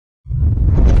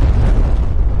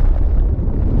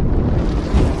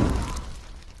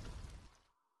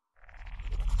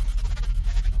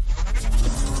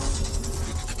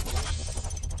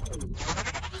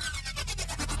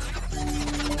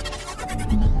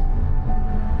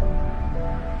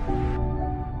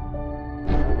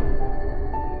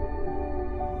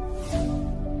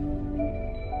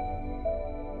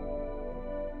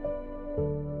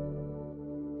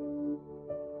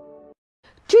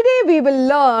we will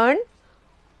learn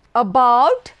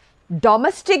about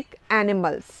domestic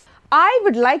animals. I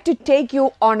would like to take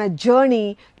you on a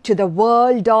journey to the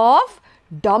world of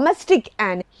domestic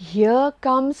animals. Here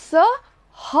comes a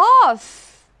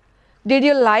horse. Did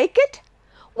you like it?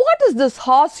 What is this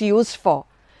horse used for?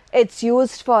 It's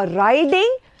used for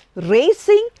riding,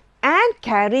 racing and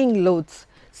carrying loads.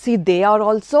 See, they are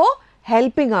also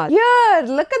helping us. Here,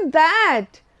 look at that.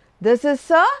 This is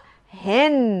a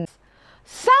hen.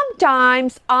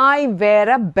 Sometimes I wear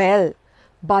a bell,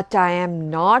 but I am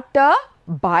not a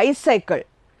bicycle.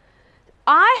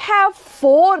 I have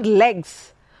 4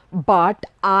 legs, but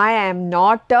I am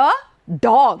not a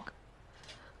dog.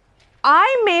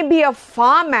 I may be a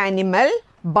farm animal,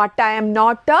 but I am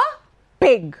not a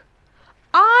pig.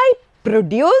 I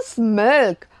produce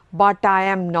milk, but I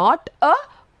am not a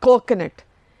coconut.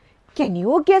 Can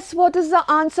you guess what is the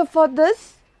answer for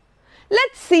this?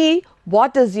 Let's see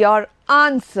what is your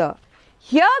answer.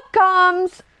 Here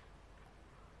comes,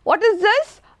 what is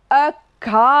this? A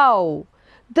cow.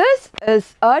 This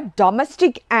is a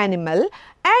domestic animal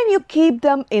and you keep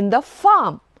them in the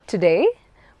farm. Today,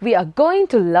 we are going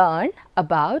to learn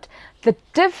about the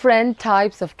different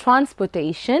types of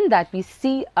transportation that we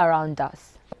see around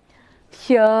us.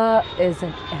 Here is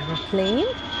an aeroplane,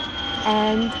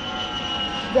 and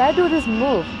where do this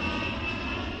move?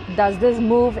 Does this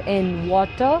move in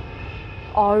water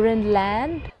or in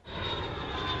land?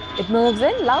 It moves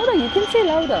in, louder, you can say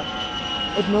louder.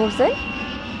 It moves in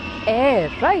air,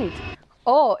 right?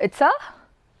 Oh, it's a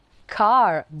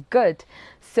car. Good.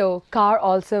 So car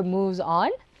also moves on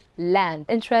land.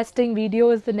 Interesting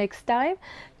videos the next time.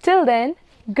 Till then,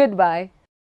 goodbye.